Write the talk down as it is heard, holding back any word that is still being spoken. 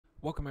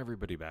Welcome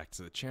everybody back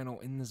to the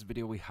channel. In this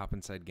video we hop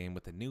inside game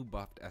with a new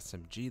buffed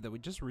SMG that we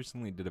just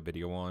recently did a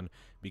video on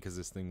because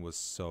this thing was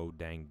so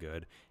dang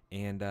good,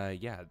 and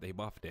yeah, they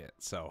buffed it,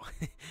 so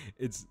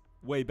it's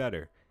way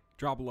better.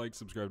 Drop a like,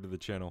 subscribe to the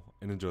channel,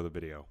 and enjoy the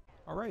video.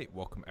 Alright,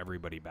 welcome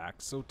everybody back.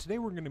 So today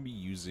we're going to be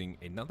using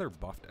another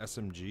buffed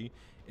SMG,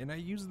 and I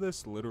used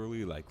this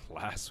literally like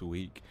last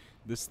week.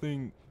 This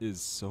thing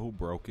is so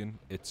broken,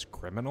 it's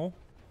criminal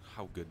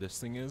how good this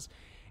thing is.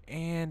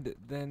 And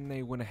then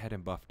they went ahead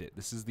and buffed it.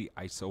 This is the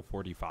ISO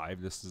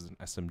 45. This is an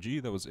SMG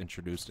that was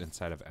introduced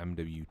inside of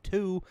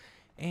MW3,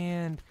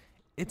 and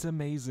it's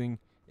amazing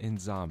in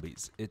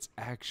zombies. It's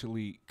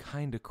actually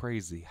kind of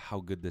crazy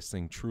how good this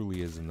thing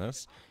truly is in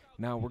this.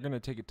 Now we're going to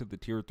take it to the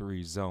tier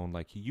 3 zone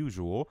like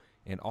usual,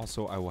 and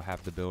also I will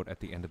have the build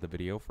at the end of the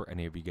video for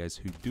any of you guys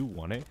who do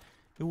want it.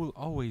 It will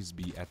always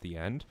be at the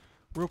end.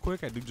 Real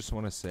quick, I do just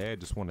want to say, I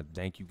just want to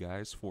thank you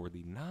guys for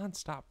the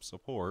non-stop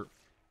support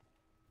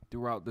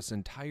throughout this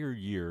entire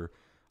year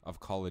of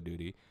Call of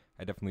Duty.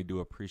 I definitely do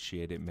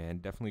appreciate it, man.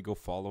 Definitely go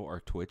follow our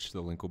Twitch. The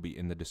link will be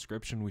in the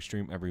description. We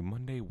stream every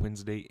Monday,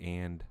 Wednesday,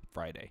 and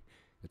Friday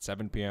at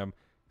 7 p.m.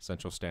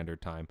 Central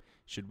Standard Time.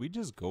 Should we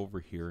just go over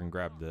here and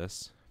grab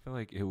this? I feel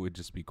like it would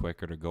just be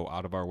quicker to go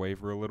out of our way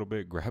for a little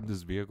bit, grab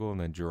this vehicle, and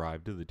then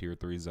drive to the tier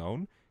 3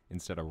 zone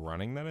instead of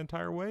running that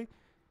entire way,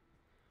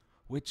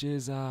 which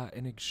is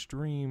an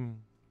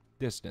extreme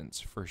distance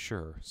for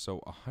sure.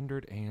 So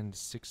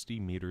 160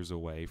 meters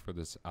away for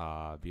this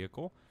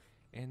vehicle,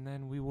 and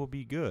then we will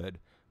be good.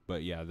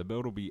 But yeah, the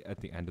build will be at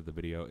the end of the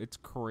video. It's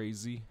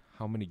crazy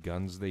how many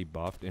guns they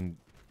buffed, and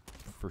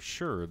for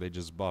sure they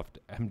just buffed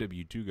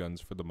MW2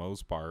 guns for the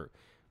most part,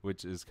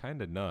 which is kind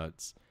of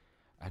nuts.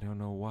 I don't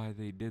know why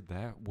they did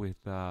that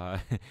with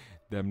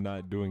them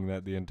not doing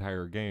that the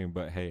entire game,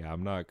 but hey,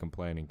 I'm not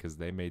complaining because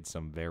they made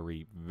some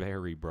very,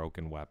 very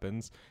broken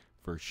weapons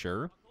for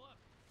sure.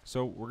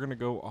 So we're going to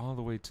go all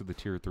the way to the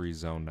tier 3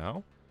 zone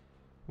now,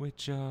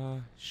 which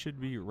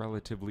should be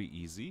relatively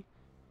easy.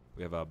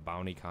 We have a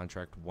bounty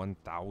contract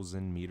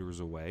 1,000 meters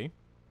away,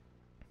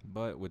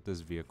 but with this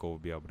vehicle we'll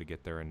be able to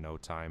get there in no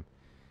time.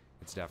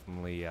 It's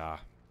definitely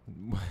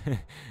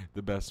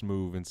the best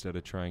move instead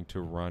of trying to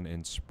run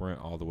and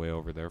sprint all the way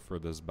over there for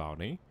this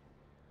bounty.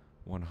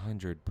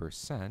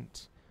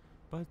 100%,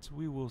 but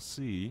we will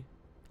see.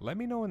 Let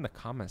me know in the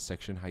comment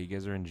section how you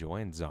guys are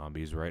enjoying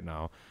zombies right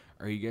now.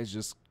 Are you guys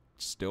just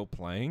still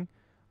playing?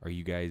 Are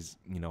you guys,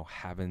 you know,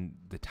 having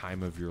the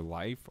time of your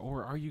life,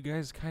 or are you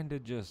guys kind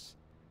of just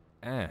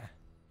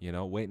you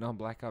know, waiting on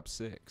Black Ops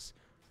 6?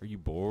 Are you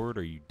bored?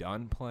 Are you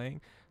done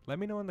playing? Let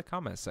me know in the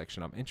comment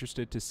section. I'm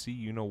interested to see,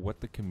 you know,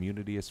 what the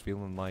community is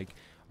feeling like.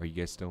 Are you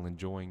guys still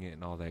enjoying it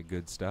and all that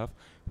good stuff?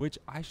 Which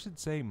I should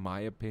say,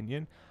 my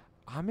opinion,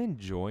 I'm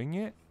enjoying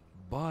it,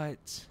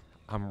 but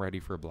I'm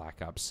ready for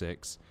Black Ops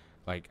 6.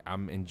 Like,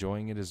 I'm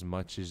enjoying it as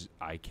much as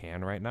I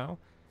can right now.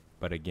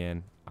 But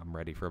again, I'm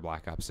ready for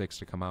Black Ops 6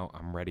 to come out.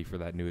 I'm ready for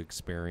that new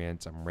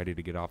experience. I'm ready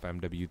to get off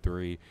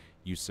MW3,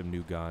 use some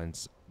new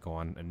guns, go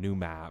on a new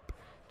map.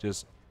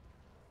 Just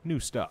new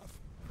stuff,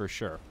 for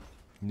sure.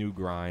 New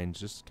grinds,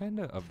 just kind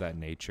of that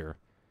nature.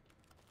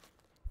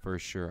 For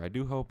sure. I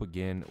do hope,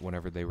 again,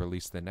 whenever they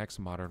release the next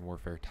Modern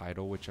Warfare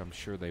title, which I'm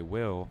sure they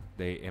will,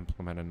 they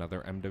implement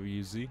another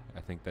MWZ. I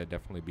think that'd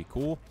definitely be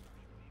cool.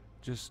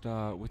 Just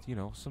with, you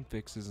know, some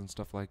fixes and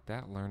stuff like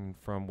that. Learn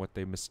from what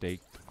they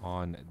mistaked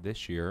on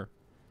this year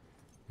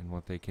and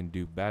what they can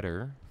do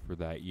better for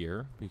that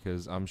year.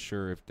 Because I'm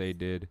sure if they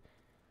did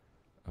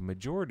a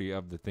majority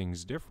of the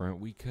things different,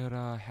 we could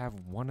have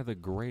one of the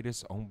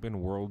greatest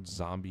open world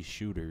zombie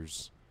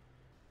shooters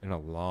in a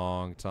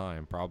long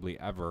time. Probably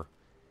ever.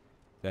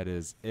 That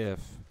is,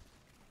 if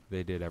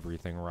they did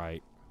everything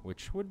right.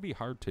 Which would be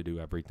hard to do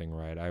everything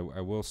right.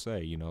 I will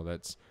say, you know,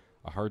 that's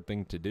a hard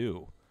thing to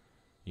do.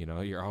 You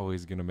know, you're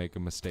always going to make a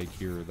mistake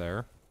here or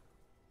there.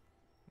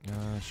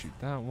 Shoot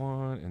that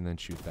one, and then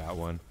shoot that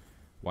one.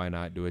 Why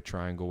not do a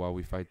triangle while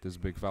we fight this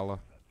big fella?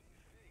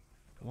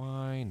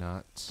 Why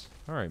not?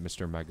 Alright,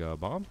 Mr. Mega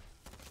Bomb.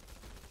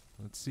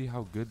 Let's see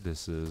how good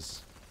this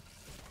is.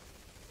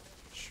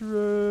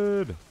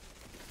 Shred!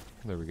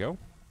 There we go.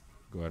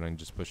 Go ahead and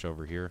just push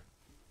over here.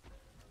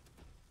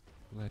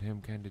 Let him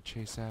kind of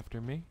chase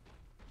after me.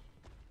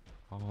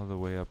 All the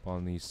way up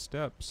on these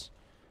steps.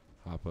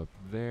 Hop up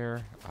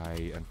there.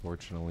 I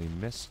unfortunately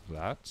missed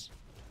that,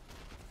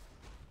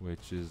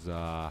 which is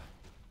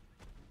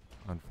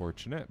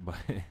unfortunate, but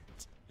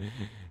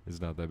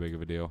it's not that big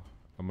of a deal.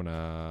 I'm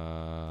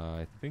gonna,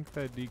 I think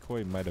that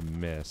decoy might have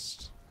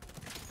missed.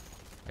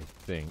 I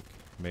think,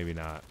 maybe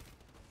not.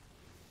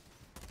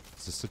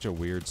 This is such a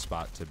weird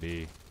spot to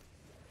be.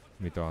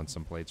 Let me throw on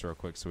some plates real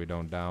quick so we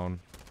don't down.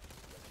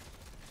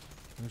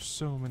 There's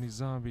so many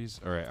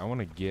zombies. Alright, I want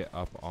to get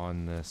up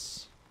on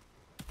this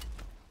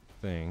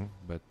thing,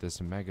 but this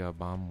mega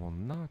bomb will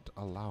not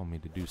allow me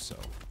to do so.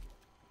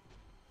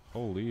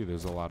 Holy,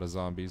 there's a lot of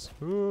zombies.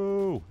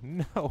 Oh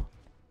no!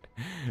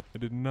 I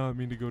did not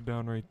mean to go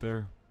down right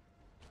there.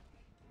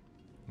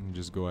 And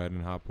just go ahead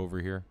and hop over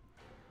here.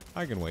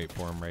 I can wait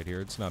for him right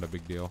here. It's not a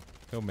big deal.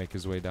 He'll make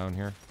his way down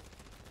here.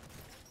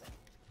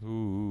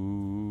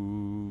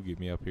 Ooh, get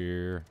me up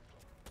here.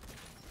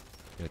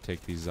 Gotta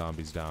take these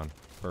zombies down.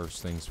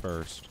 First things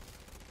first.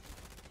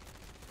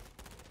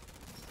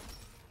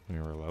 Let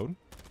me reload.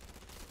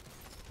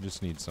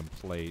 Just need some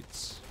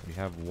plates. We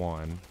have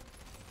one.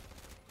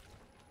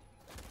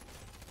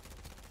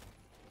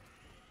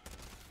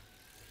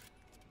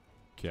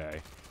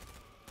 Okay.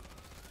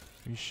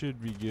 We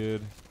should be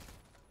good.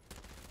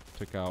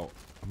 Took out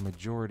a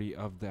majority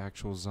of the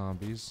actual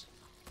zombies.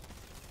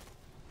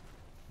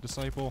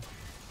 Disciple,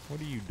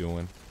 what are you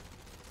doing?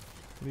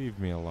 Leave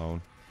me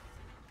alone.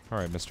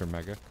 Alright, Mr.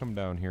 Mega, come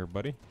down here,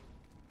 buddy.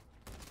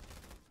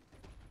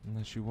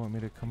 Unless you want me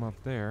to come up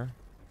there.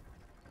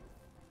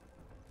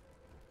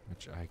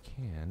 Which I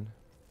can.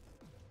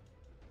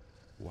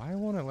 Why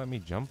won't it let me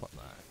jump on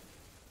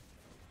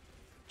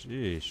that?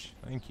 Jeez,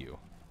 thank you.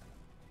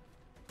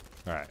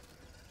 Alright.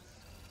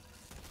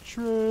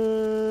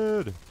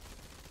 Shred!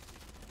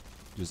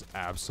 Just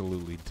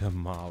absolutely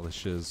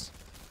demolishes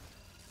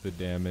the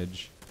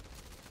damage.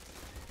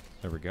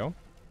 There we go.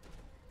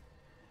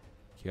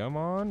 Come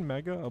on,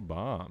 Mega, a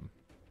bomb.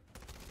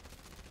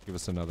 Give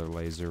us another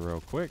laser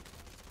real quick.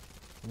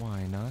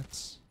 Why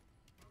not?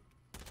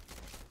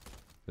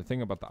 The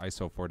thing about the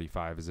ISO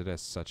 45 is it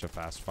has such a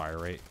fast fire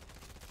rate,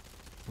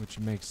 which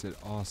makes it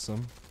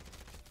awesome.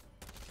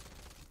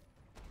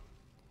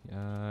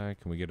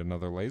 Can we get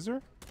another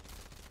laser?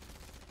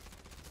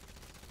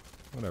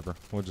 Whatever,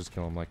 we'll just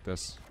kill him like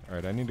this.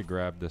 Alright, I need to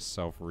grab this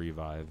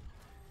self-revive.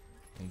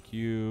 Thank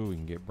you. We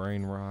can get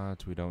brain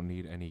rot. We don't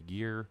need any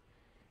gear.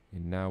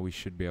 And now we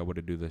should be able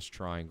to do this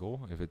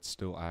triangle if it's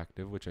still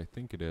active, which I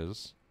think it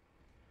is.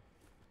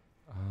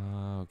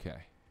 Okay.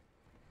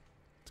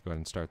 Let's go ahead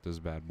and start this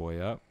bad boy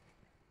up.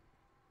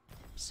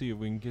 See if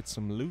we can get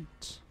some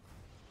loot.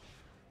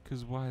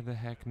 'Cause why the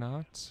heck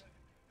not?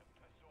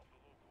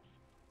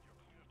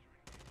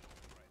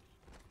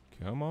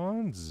 Come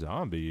on,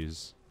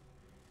 zombies.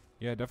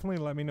 Yeah, definitely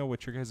let me know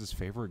what your guys'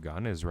 favorite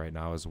gun is right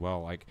now as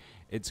well. Like,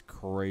 it's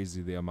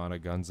crazy the amount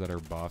of guns that are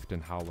buffed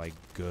and how, like,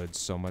 good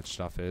so much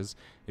stuff is.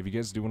 If you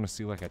guys do want to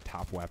see, like, a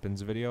top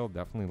weapons video,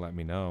 definitely let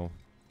me know.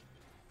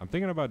 I'm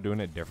thinking about doing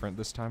it different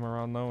this time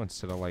around, though,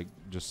 instead of, like,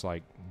 just,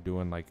 like,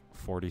 doing, like,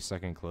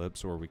 40-second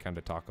clips where we kind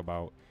of talk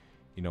about,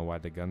 you know, why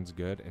the gun's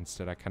good.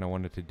 Instead, I kind of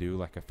wanted to do,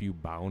 like, a few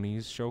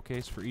bounties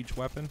showcase for each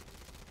weapon.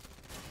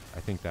 I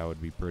think that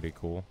would be pretty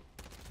cool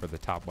for the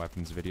top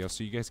weapons video,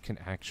 so you guys can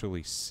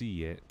actually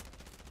see it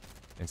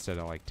instead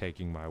of like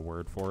taking my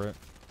word for it.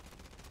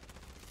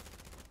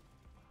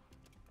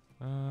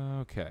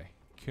 Okay,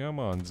 come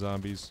on,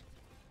 zombies,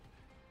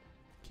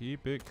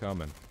 keep it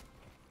coming.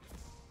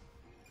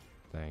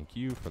 Thank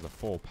you for the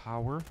full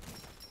power.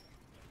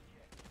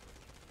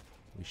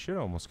 We should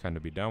almost kind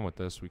of be done with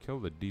this. We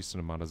killed a decent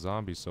amount of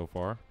zombies so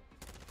far.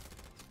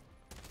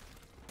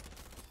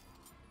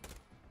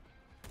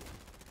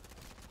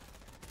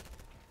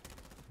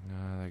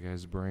 That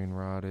guy's brain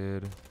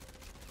rotted.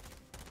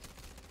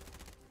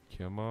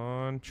 Come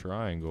on,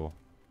 triangle.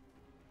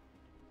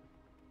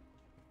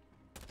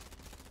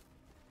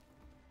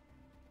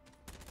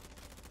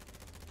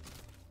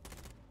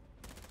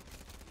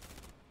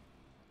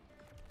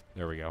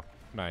 There we go.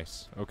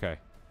 Nice. Okay.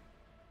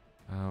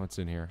 What's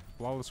in here?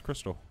 Flawless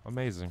crystal.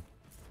 Amazing.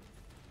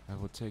 I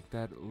will take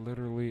that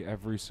literally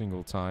every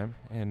single time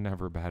and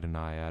never bat an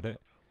eye at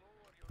it.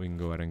 We can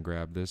go ahead and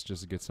grab this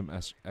just to get some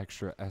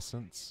extra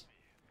essence.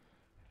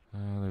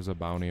 There's a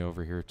bounty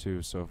over here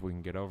too, so if we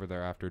can get over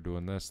there after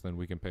doing this, then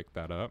we can pick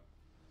that up.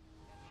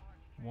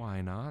 Why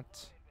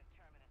not?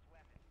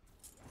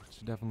 It's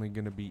definitely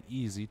going to be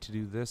easy to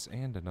do this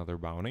and another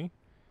bounty.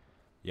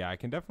 Yeah, I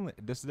can definitely,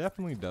 this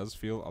definitely does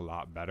feel a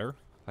lot better,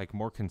 like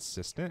more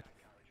consistent,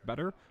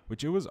 better,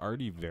 which it was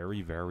already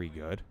very, very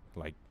good,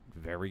 like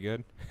very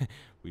good.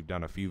 We've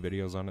done a few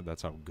videos on it,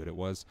 that's how good it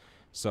was.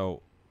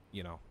 So,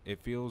 you know,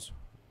 it feels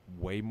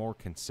way more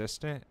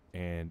consistent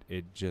and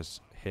it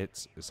just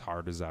hits as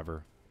hard as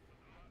ever.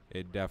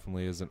 It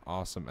definitely is an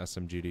awesome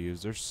SMG to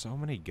use. There's so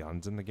many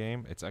guns in the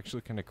game. It's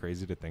actually kind of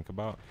crazy to think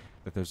about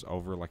that there's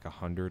over like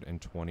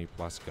 120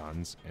 plus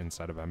guns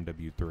inside of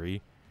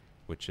MW3,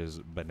 which is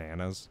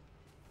bananas.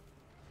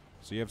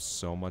 So you have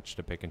so much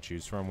to pick and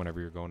choose from whenever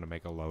you're going to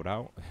make a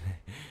loadout.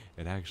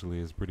 It actually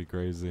is pretty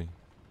crazy.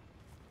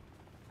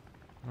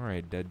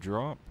 Alright, dead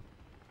drop.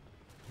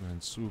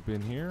 And swoop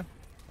in here.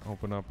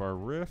 Open up our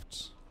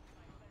rifts.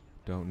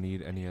 Don't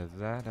need any of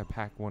that. A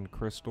pack 1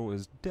 crystal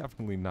is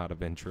definitely not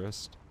of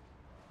interest.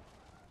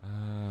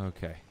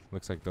 Okay.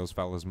 Looks like those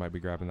fellas might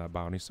be grabbing that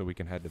bounty, so we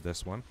can head to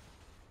this one.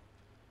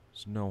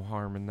 There's no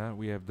harm in that.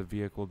 We have the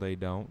vehicle, they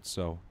don't,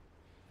 so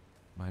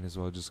might as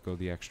well just go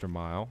the extra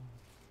mile.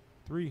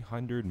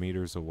 300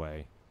 meters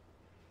away.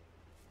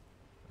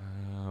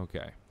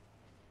 Okay.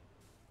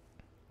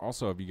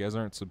 Also, if you guys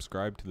aren't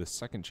subscribed to the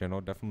second channel,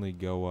 definitely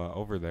go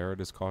over there.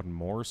 It is called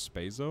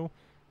Morespazo.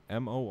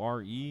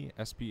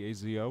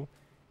 Morespazo.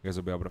 You guys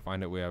will be able to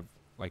find it. We have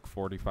like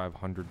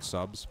 4,500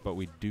 subs, but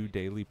we do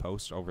daily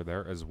post over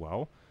there as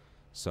well.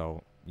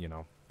 So, you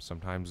know,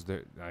 sometimes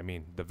the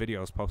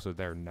videos posted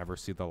there never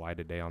see the light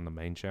of day on the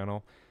main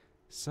channel.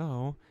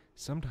 So,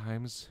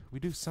 sometimes we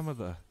do some of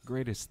the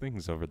greatest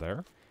things over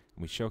there.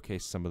 And we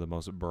showcase some of the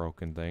most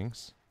broken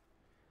things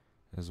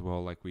as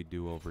well, like we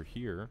do over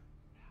here.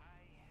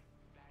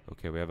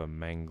 Okay, we have a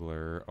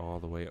mangler all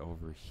the way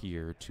over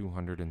here,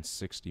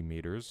 260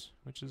 meters,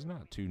 which is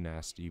not too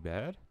nasty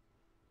bad.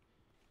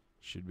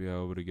 Should be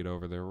able to get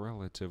over there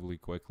relatively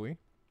quickly.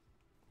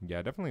 Yeah,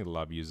 I definitely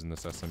love using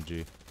this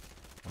SMG.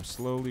 I'm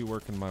slowly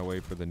working my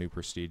way for the new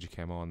prestige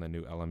camo and the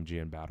new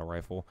LMG and battle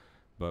rifle,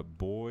 but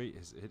boy,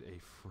 is it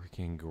a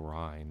freaking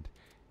grind.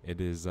 It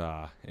is,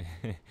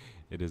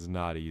 it is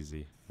not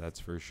easy, that's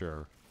for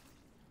sure.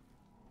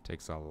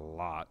 Takes a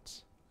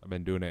lot. I've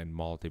been doing it in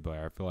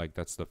multiplayer. I feel like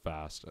that's the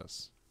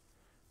fastest,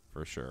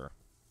 for sure.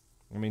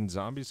 I mean,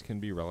 zombies can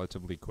be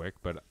relatively quick,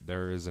 but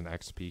there is an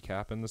XP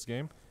cap in this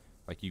game.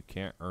 Like, you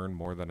can't earn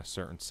more than a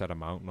certain set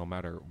amount no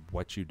matter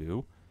what you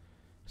do.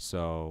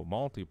 So,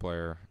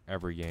 multiplayer,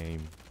 every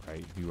game,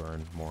 right, you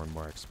earn more and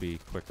more XP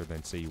quicker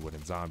than, say, you would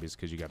in zombies,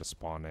 because you got to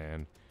spawn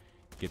in,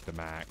 get the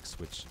max,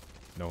 which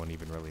no one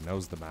even really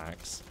knows the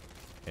max,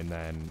 and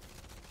then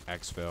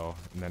exfil,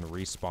 and then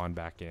respawn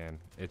back in.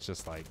 It's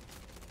just like,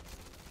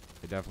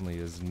 it definitely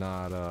is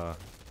not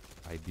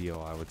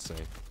ideal, I would say,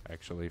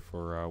 actually,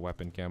 for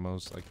weapon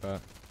camos like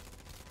that,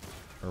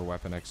 or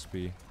weapon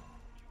XP.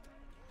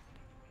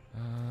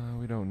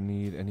 We don't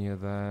need any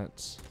of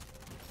that.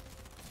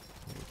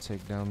 We'll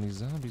take down these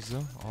zombies,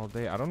 though, all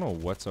day. I don't know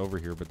what's over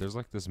here, but there's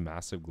like this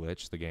massive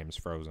glitch. The game's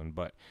frozen,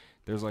 but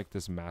there's like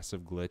this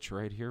massive glitch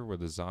right here where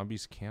the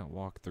zombies can't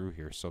walk through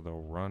here, so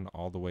they'll run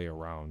all the way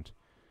around,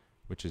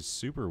 which is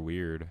super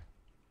weird,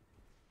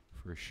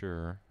 for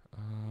sure.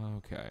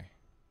 Okay.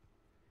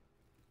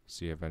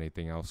 See if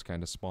anything else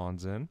kind of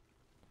spawns in.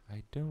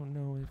 I don't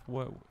know if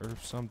what or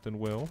if something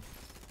will,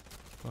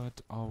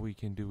 but all we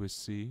can do is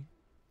see.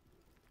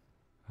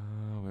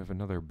 We have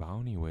another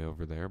bounty way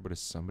over there, but is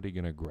somebody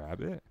gonna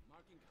grab it?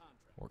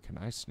 Or can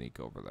I sneak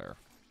over there?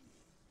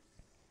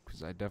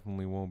 Because I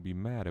definitely won't be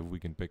mad if we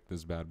can pick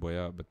this bad boy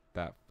up, but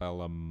that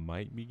fella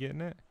might be getting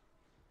it.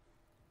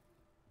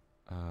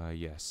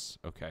 Yes.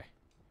 Okay.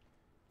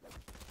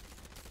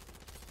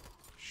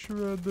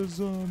 Shred the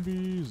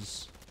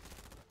zombies.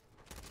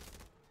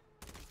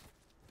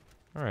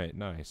 Alright,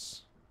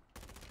 nice.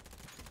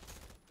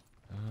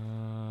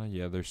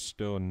 Yeah, there's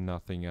still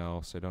nothing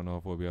else. I don't know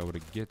if we'll be able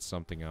to get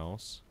something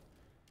else.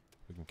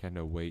 We can kind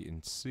of wait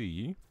and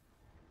see.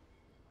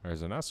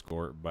 There's an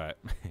escort, but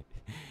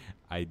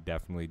I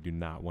definitely do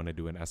not want to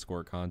do an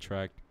escort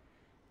contract.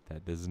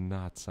 That does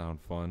not sound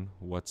fun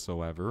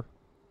whatsoever.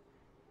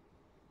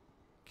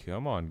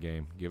 Come on,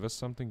 game. Give us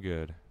something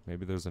good.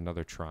 Maybe there's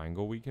another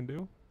triangle we can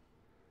do?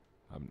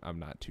 I'm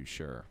not too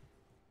sure.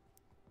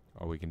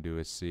 All we can do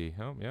is see.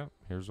 Oh, yeah.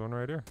 Here's one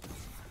right here.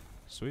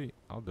 Sweet.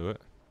 I'll do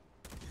it.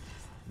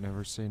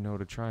 Never say no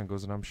to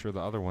triangles, and I'm sure the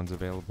other one's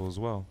available as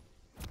well.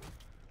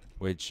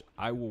 Which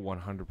I will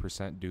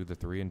 100% do the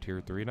 3 in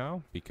tier 3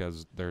 now,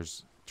 because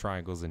there's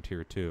triangles in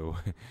tier 2.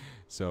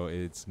 So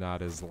it's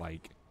not as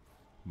like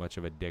much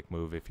of a dick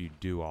move if you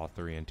do all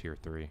 3 in tier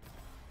 3.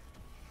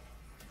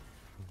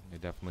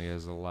 It definitely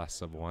is a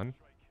less of one.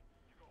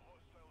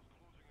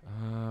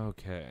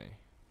 Okay.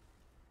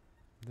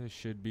 This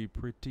should be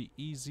pretty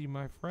easy,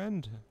 my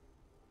friend.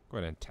 Go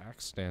ahead and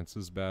tax stance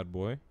this bad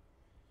boy.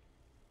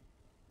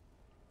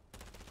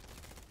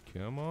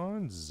 Come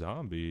on,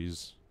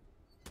 zombies.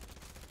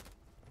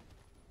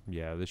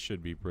 Yeah, this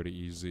should be pretty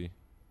easy.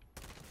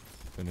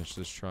 Finish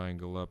this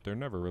triangle up. They're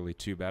never really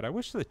too bad. I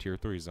wish the tier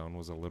 3 zone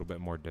was a little bit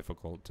more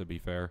difficult, to be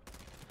fair.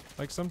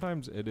 Like,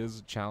 sometimes it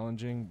is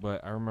challenging,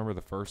 but I remember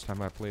the first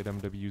time I played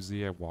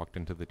MWZ, I walked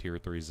into the tier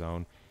 3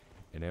 zone,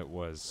 and it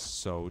was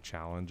so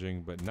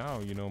challenging. But now,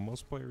 you know,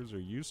 most players are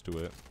used to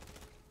it,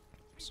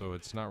 so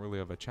it's not really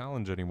of a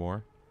challenge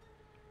anymore,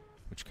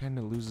 which kind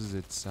of loses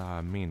its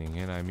meaning.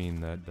 And I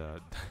mean that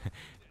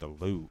the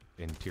loot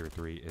in tier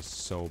 3 is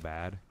so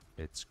bad,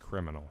 it's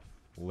criminal,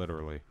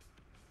 literally.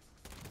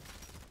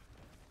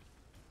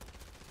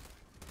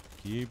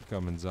 Keep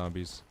coming,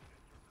 zombies.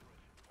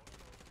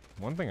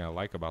 One thing I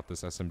like about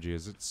this SMG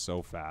is it's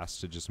so fast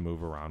to just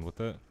move around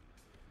with it.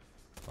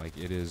 Like,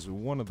 it is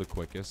one of the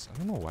quickest. I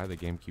don't know why the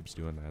game keeps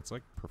doing that. It's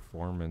like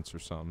performance or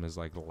something is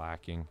like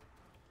lacking.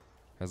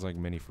 Has like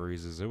mini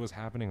freezes. It was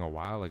happening a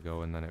while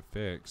ago and then it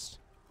fixed.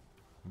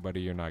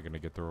 Buddy, you're not gonna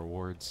get the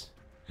rewards.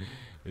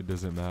 It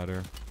doesn't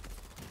matter.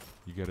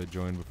 You gotta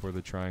join before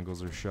the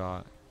triangles are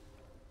shot.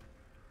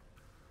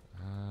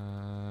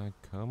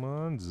 Come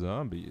on,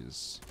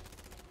 zombies.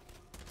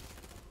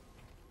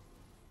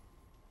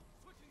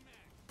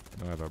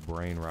 I have a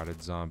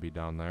brain-rotted zombie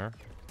down there.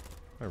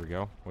 There we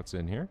go. What's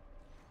in here?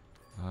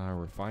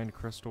 Refined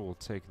crystal, we'll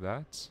take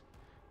that.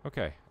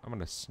 Okay, I'm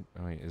gonna...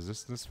 wait, is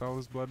this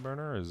fella's blood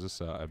burner, or is this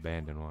a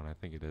abandoned one? I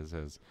think it is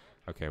his.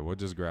 Okay, we'll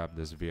just grab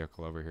this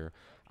vehicle over here.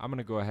 I'm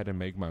gonna go ahead and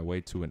make my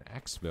way to an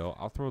exfil.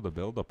 I'll throw the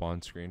build up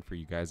on screen for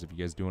you guys if you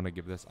guys do want to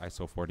give this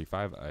ISO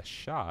 45 a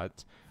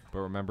shot. But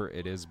remember,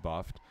 it is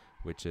buffed,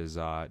 which is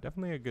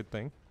definitely a good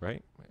thing,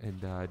 right?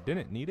 And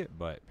didn't need it,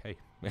 but hey,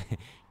 you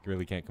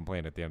really can't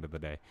complain at the end of the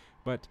day.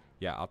 But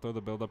yeah, I'll throw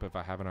the build up if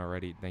I haven't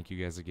already. Thank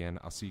you guys again.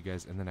 I'll see you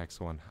guys in the next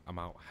one. I'm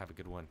out. Have a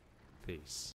good one. Peace.